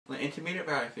the intermediate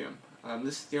value theorem.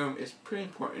 This theorem is pretty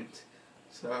important,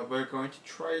 so we're going to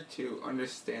try to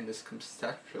understand this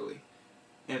conceptually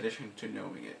in addition to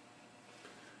knowing it.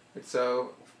 Right,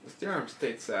 so the theorem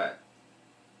states that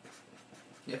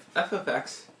if f of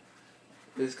x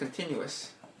is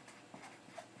continuous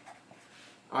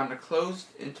on a closed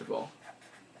interval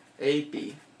a,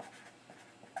 b,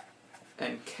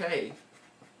 and k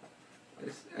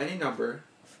is any number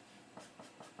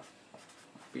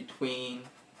between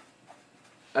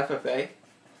f of a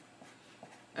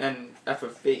and f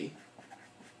of b,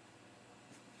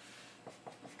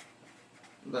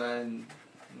 then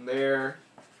there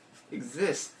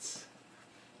exists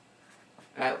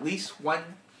at least one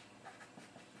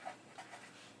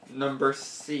number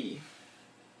c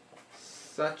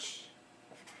such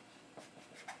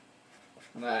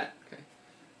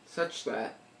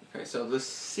that, so this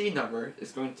c number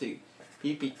is going to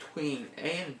be between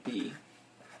a and b,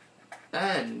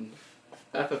 and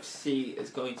f of c is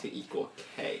going to equal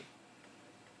k.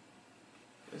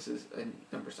 This is a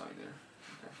number sign there.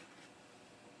 Okay.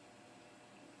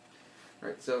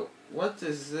 Right, so what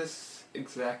does this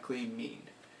exactly mean?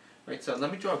 Right, so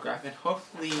let me draw a graph, and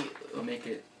hopefully it'll make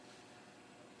it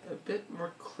a bit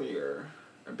more clear.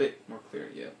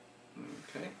 Yeah.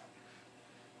 Okay.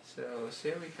 So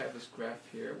say we have this graph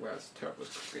here. Wow, it's terrible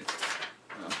screen.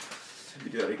 Let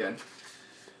me do that again.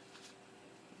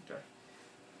 Okay.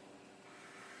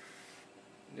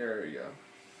 There we go.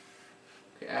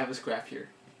 Okay, I have this graph here.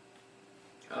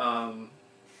 It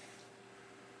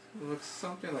looks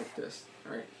something like this.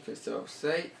 Alright, okay, so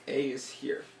say A is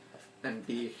here and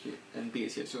B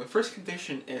is here. So the first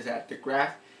condition is that the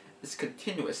graph is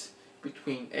continuous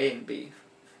between A and B.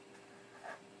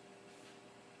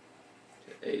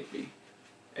 Okay,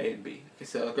 A and B. Okay,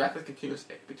 so the graph is continuous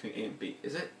between A and B.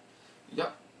 Is it?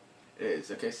 Yup, it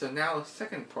is. Okay, so now the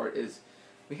second part is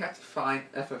we have to find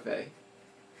f of A.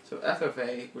 So f of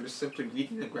A, we're just simply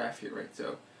reading the graph here, right?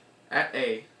 So at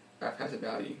A, f has a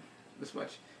value this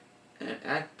much, and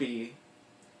at B,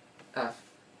 the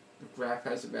graph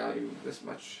has a value this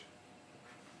much.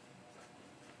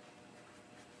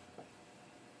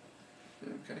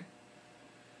 Okay.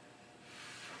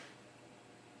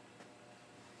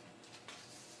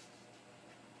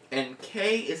 And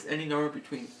k is any number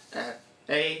between f of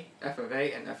A,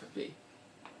 and f of B.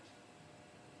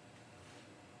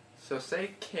 So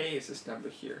say k is this number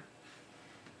here.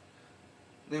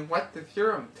 Then what the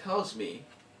theorem tells me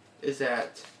is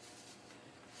that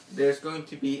there's going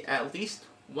to be at least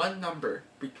one number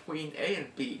between A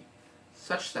and B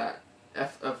such that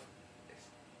f of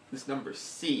this number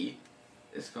c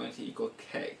is going to equal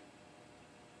k.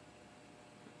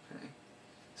 Okay.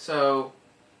 So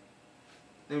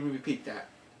let me repeat that.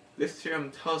 This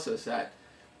theorem tells us that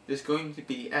there's going to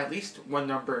be at least one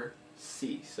number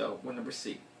c. So one number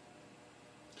c.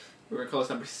 We're going to call this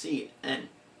number c, and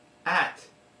at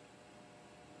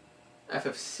f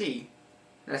of c,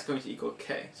 that's going to equal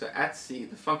k. So at c,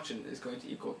 the function is going to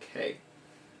equal k.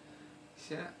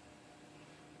 See that?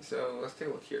 So let's take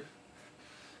a look here.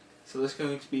 So there's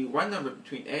going to be one number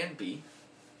between a and b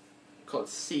called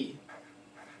c,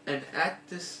 and at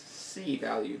this c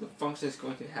value, the function is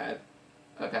going to have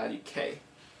a value k.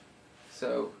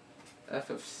 So f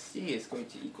of c is going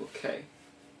to equal k.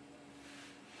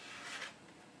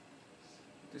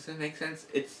 Does that make sense?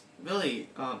 It's really,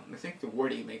 I think the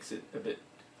wording makes it a bit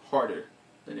harder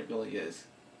than it really is.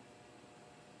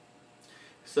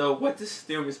 So what this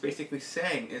theorem is basically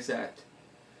saying is that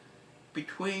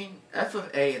between f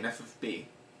of A and f of B,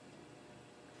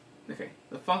 okay,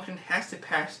 the function has to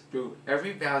pass through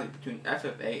every value between f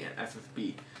of A and f of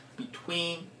B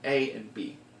between A and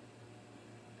B.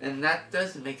 And that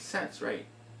doesn't make sense, right?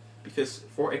 Because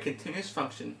for a continuous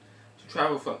function to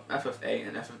travel from f of A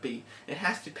and f of B, it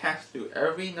has to pass through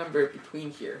every number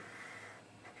between here.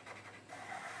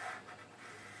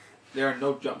 There are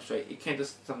no jumps, right? You can't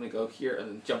just suddenly go here and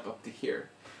then jump up to here.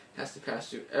 It has to pass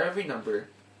through every number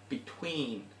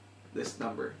between this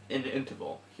number in the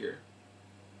interval here.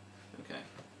 Okay.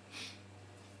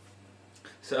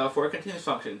 So for a continuous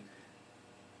function,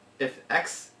 if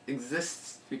x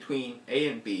exists between A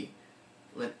and B,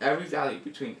 then every value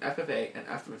between f of A and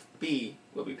f of B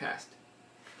will be passed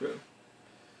through.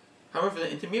 However,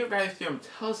 the intermediate value theorem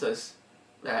tells us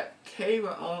that k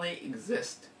will only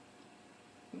exist.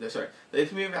 The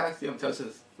intermediate value theorem tells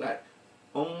us that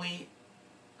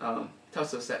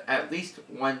at least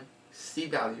one c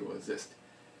value will exist.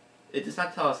 It does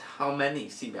not tell us how many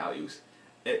c values.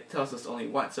 It tells us only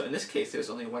one. So in this case, there's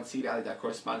only one c value that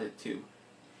corresponded to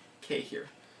k here.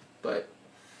 But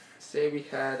say we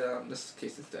had this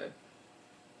case instead.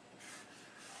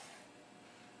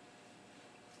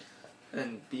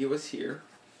 and B was here,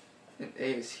 and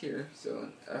A is here, so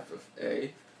an f of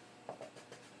A,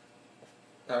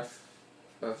 f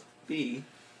of B,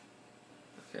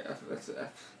 okay, that's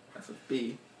f of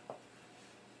B,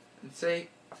 and say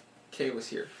K was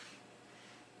here.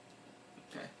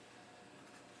 Okay.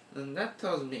 And that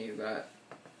tells me that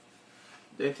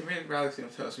the intermediate value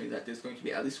theorem tells me that there's going to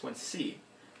be at least one C.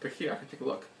 But here I can take a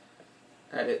look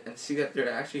at it and see that there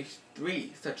are actually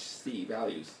 3 such C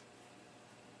values.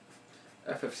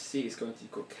 F of C is going to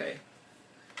equal K.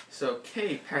 So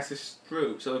K passes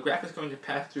through, so the graph is going to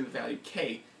pass through the value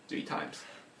K 3 times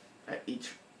at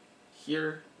each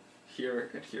here, here,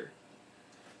 and here.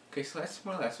 Okay, so that's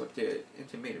more or less what the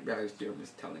intermediate values theorem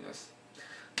is telling us.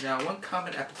 Now, one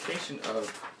common application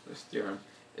of this theorem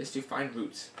is to find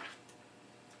roots.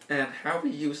 And how we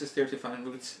use this theorem to find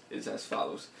roots is as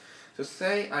follows. So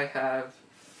say I have,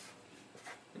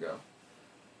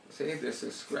 say this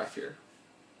is graph here.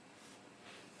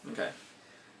 Okay.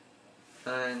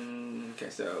 And, okay,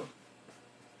 so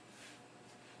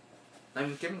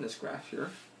I'm given this graph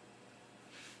here.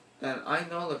 And I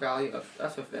know the value of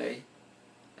f of A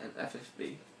and f of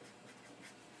B.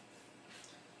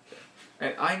 Okay.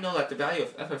 And I know that the value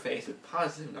of f of A is a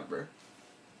positive number.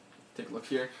 Take a look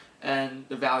here. And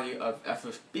the value of f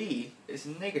of B is a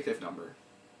negative number.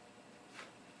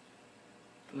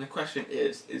 And the question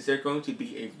is there going to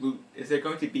be a root? Is there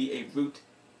going to be a root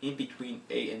in between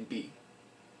A and B?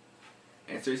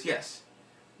 Answer is yes.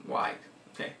 Why?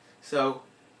 Okay. So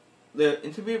the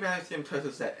intermediate value theorem tells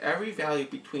us that every value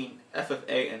between f of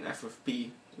A and f of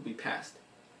B will be passed.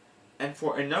 And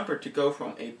for a number to go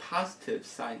from a positive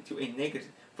sign to a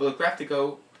negative, for the graph to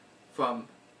go from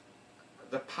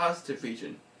the positive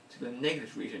region to the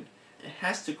negative region, it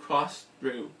has to cross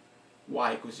through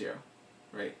y equals 0,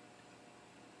 right?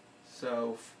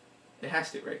 So it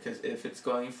has to, right? Because if it's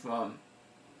going from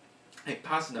a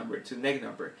positive number to a negative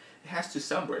number, it has to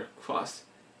somewhere cross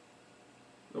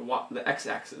the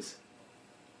x-axis.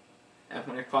 And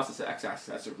when it crosses the x-axis,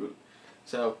 that's a root.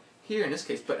 So here in this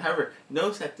case, but however,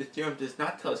 notice that the theorem does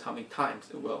not tell us how many times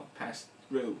it will pass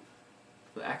through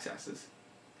the x-axis.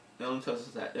 It only tells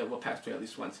us that it will pass through at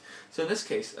least once. So in this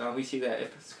case, we see that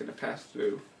it's going to pass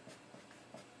through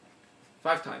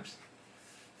 5 times.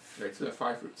 Right, so there are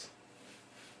 5 roots.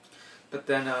 But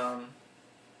then,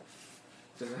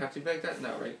 does it have to be like that?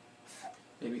 No, right?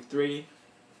 Maybe 3.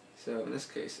 So in this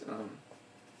case,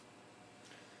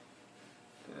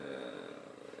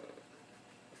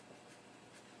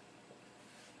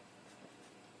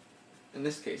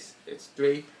 it's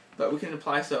 3. But we can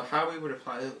apply, so how we would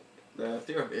apply the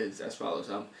theorem is as follows.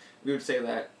 We would say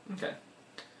that, okay,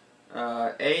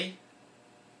 A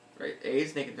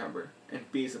is a negative number, and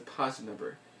B is a positive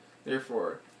number.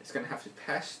 Therefore, it's going to have to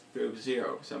pass through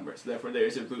 0 somewhere. So therefore, there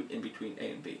is a root in between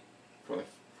A and B for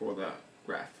the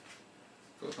graph,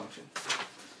 for the function.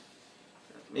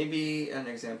 Maybe an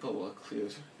example will clear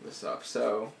this up.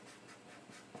 So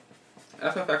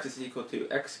f of x is equal to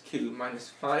x cubed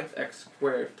minus 5x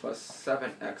squared plus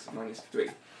 7x minus 3.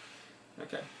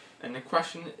 Okay. And the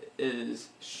question is,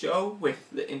 show with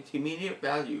the intermediate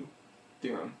value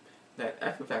theorem that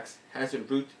f of x has a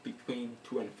root between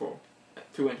 2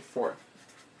 and 4.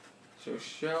 So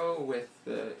show with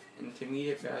the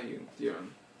intermediate value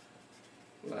theorem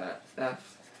that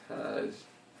f has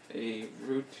a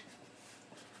root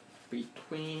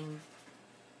between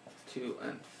 2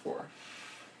 and 4.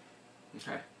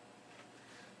 Okay.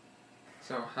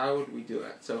 So how would we do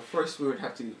that? So first we would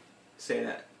have to say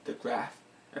that the graph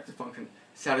of the function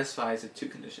satisfies the 2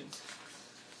 conditions.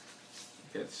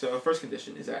 Okay, so the first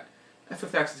condition is that f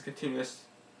of x is continuous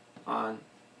on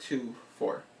 2,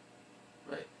 4.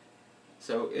 Right?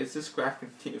 So is this graph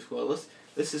continuous? Well,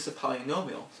 this is a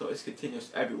polynomial, so it's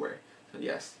continuous everywhere. So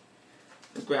yes,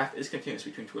 the graph is continuous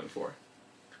between 2 and 4.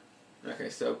 Okay,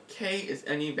 so k is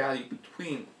any value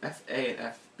between fa and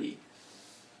fb.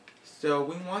 So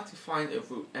we want to find a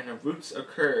root, and roots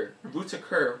occur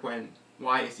when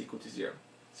y is equal to 0.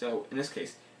 So in this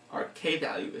case, our k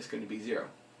value is going to be 0.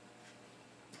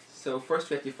 So first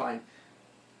we have to find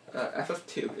f of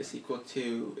 2 is equal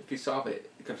to, if you solve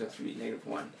it, it comes out to be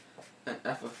 -1. And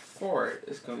f of 4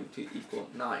 is going to equal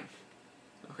 9.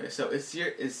 Okay, so is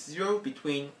 0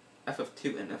 between f of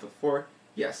 2 and f of 4?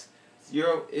 Yes.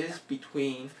 0 is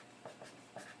between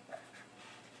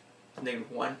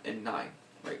 -1 and 9,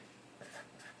 right?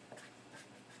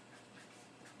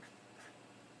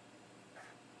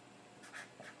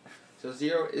 So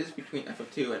 0 is between f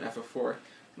of 2 and f of 4.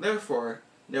 Therefore,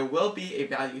 there will be a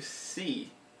value c,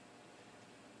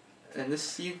 and this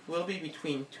c will be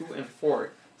between 2 and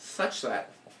 4, such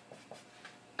that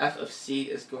f of c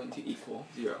is going to equal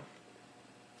 0.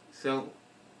 So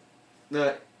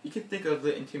you can think of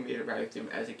the intermediate value theorem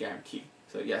as a guarantee.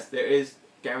 So yes, there is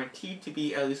guaranteed to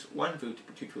be at least one root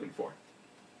between 2 and 4.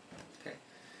 Okay,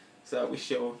 so we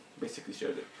basically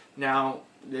showed it. Now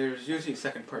there's usually a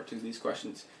second part to these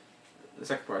questions. The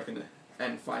second part is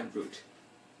and find root,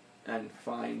 and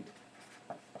find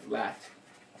that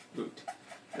root.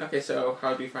 Okay, so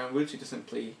how do we find roots? You just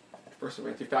simply first of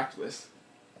all to factor this.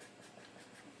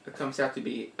 It comes out to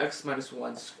be x minus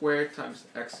 1 squared times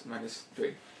x minus 3.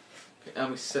 Okay,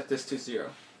 and we set this to 0.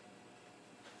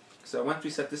 So once we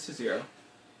set this to 0,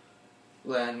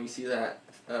 then we see that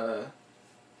the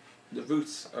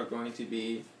roots are going to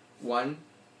be 1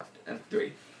 and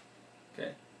 3.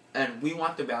 Okay, and we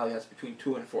want the value that's between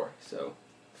 2 and 4. So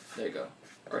there you go.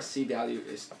 Our c value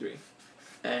is 3.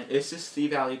 And is this c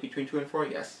value between 2 and 4?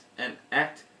 Yes. And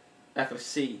at f of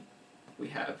c, we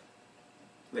have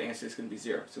the answer is going to be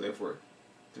 0. So therefore,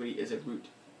 3 is a root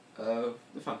of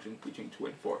the function between 2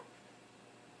 and 4.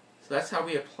 So that's how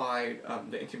we applied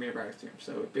the intermediate value theorem.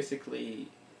 So basically,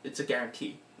 it's a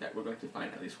guarantee that we're going to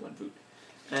find at least one root.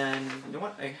 And you know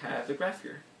what? I have a graph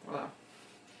here. Wow.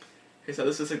 Okay, so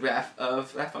this is a graph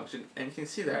of that function, and you can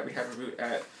see that we have a root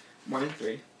at 1 and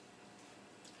 3.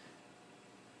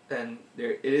 Then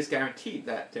it is guaranteed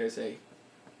that there's a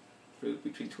root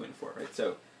between 2 and 4, right?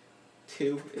 So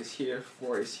 2 is here,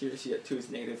 4 is here, so 2 is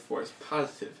negative, 4 is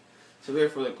positive. So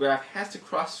therefore the graph has to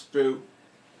cross through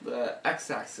the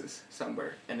x-axis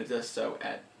somewhere, and it does so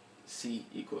at c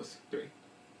equals 3.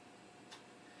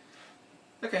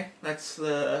 Okay, that's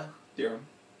the theorem.